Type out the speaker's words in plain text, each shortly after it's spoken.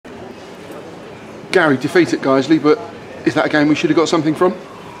Gary, defeat at Guiseley, but is that a game we should have got something from?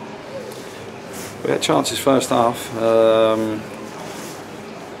 We had chances first half, and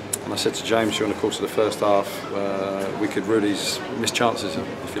I said to James during the course of the first half, we could Rudy's missed chances,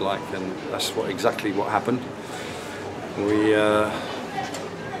 if you like, and that's exactly what happened. We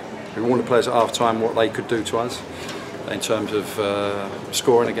warned the players at half time what they could do to us in terms of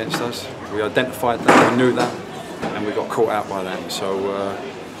scoring against us. We identified that, we knew that, and we got caught out by that. So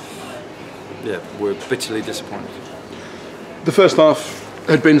yeah, we're bitterly disappointed. The first half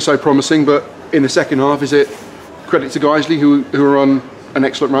had been so promising, but in the second half, is it credit to Guiseley who are on an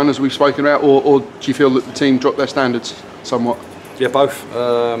excellent run, as we've spoken about, or do you feel that the team dropped their standards somewhat? Yeah, both.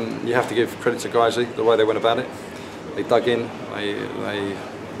 You have to give credit to Guiseley, the way they went about it. They dug in,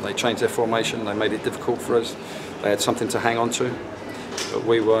 they changed their formation, they made it difficult for us. They had something to hang on to, but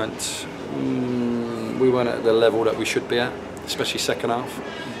we weren't at the level that we should be at, especially second half.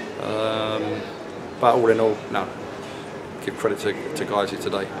 But all in all, no, give credit to Guiseley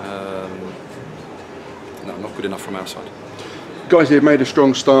today. No, not good enough from our side. Guiseley have made a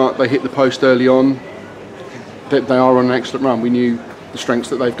strong start, they hit the post early on. They are on an excellent run. We knew the strengths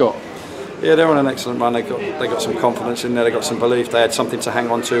that they've got. Yeah, they're on an excellent run. They got some confidence in there. They got some belief. They had something to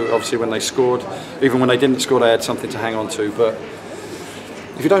hang on to. Obviously, when they scored, even when they didn't score, they had something to hang on to. But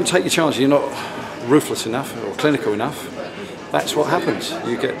if you don't take your chances, you're not ruthless enough or clinical enough. That's what happens.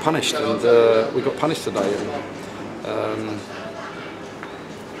 You get punished, and we got punished today. And,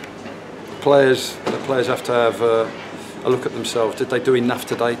 the players have to have a look at themselves. Did they do enough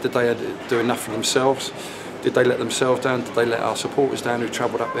today? Did they do enough for themselves? Did they let themselves down? Did they let our supporters down who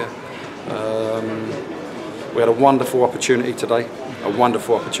travelled up there? We had a wonderful opportunity today, a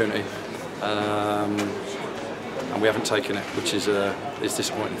wonderful opportunity, and we haven't taken it, which is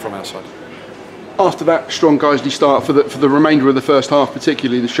disappointing from our side. After that strong Guiseley start, for the remainder of the first half,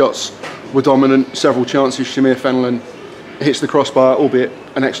 particularly, the shots were dominant. Several chances. Shamir Fenelon hits the crossbar, albeit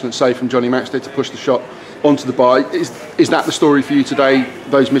an excellent save from Johnny Maxted to push the shot onto the bar. Is that the story for you today?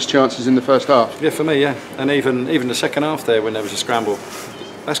 Those missed chances in the first half? Yeah, for me, yeah. And even the second half there, when there was a scramble,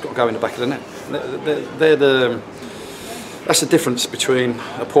 that's got to go in the back of the net. That's the difference between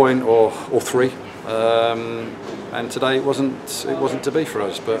a point or three. And today it wasn't to be for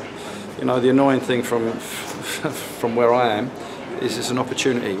us. But you know, the annoying thing from where I am is it's an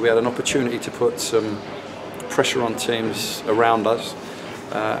opportunity. We had an opportunity to put some pressure on teams around us,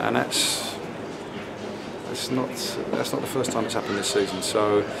 and that's not the first time it's happened this season.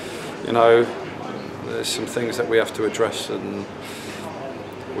 So, you know, there's some things that we have to address, and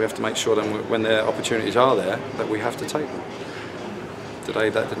we have to make sure that when their opportunities are there, that we have to take them. Today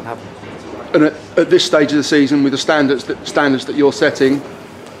that didn't happen. And at this stage of the season, with the standards that you're setting,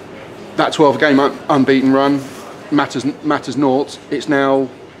 that 12-game unbeaten run matters naught. It's now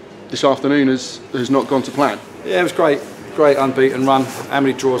this afternoon has not gone to plan. Yeah, it was great unbeaten run. How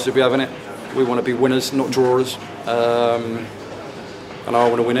many draws did we have in it? We want to be winners, not drawers. And I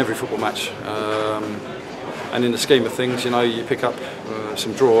want to win every football match. And in the scheme of things, you know, you pick up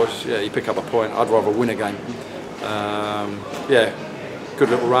some draws. Yeah, you pick up a point. I'd rather win a game. Yeah, good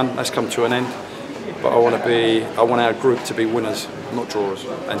little run. That's come to an end. But I want our group to be winners, not drawers.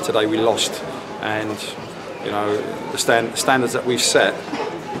 And today we lost. And you know, the standards that we've set,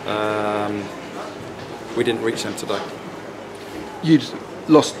 we didn't reach them today. You'd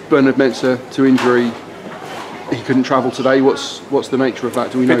lost Bernard Mensah to injury. He couldn't travel today. What's the nature of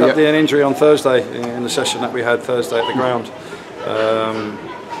that? Do we know yet? Picked up an injury on Thursday in the session that we had Thursday at the ground.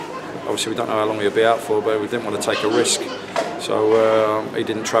 Obviously, we don't know how long he'll be out for, but we didn't want to take a risk, so he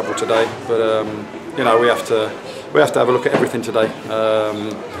didn't travel today. But you know, we have to have a look at everything today.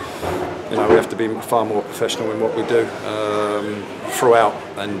 You know, we have to be far more professional in what we do throughout,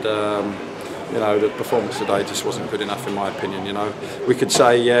 and you know, the performance today just wasn't good enough in my opinion. You know, we could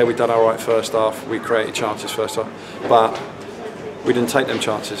say, yeah, we done all right first half, we created chances first half, but we didn't take them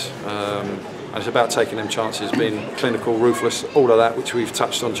chances. And it's about taking them chances, being clinical, ruthless, all of that, which we've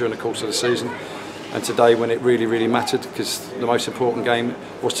touched on during the course of the season. And today, when it really, really mattered, because the most important game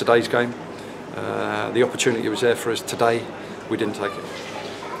was today's game, the opportunity was there for us today, we didn't take it.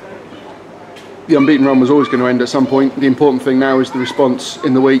 The unbeaten run was always going to end at some point. The important thing now is the response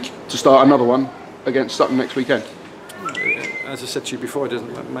in the week to start another one against Sutton next weekend. As I said to you before, it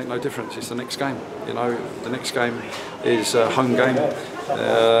doesn't make no difference. It's the next game. You know, the next game is a home game.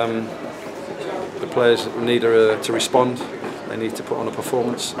 The players need to respond. They need to put on a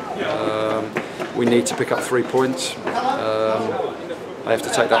performance. We need to pick up 3 points. They have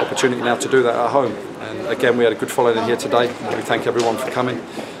to take that opportunity now to do that at home. And again, we had a good following here today. We thank everyone for coming.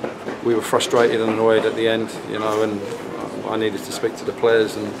 We were frustrated and annoyed at the end, you know, and I needed to speak to the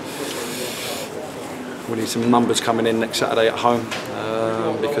players, and we need some numbers coming in next Saturday at home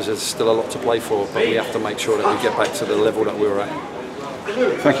because there's still a lot to play for. But we have to make sure that we get back to the level that we were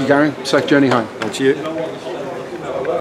at. Thank you, Gary. Safe journey home. And to you.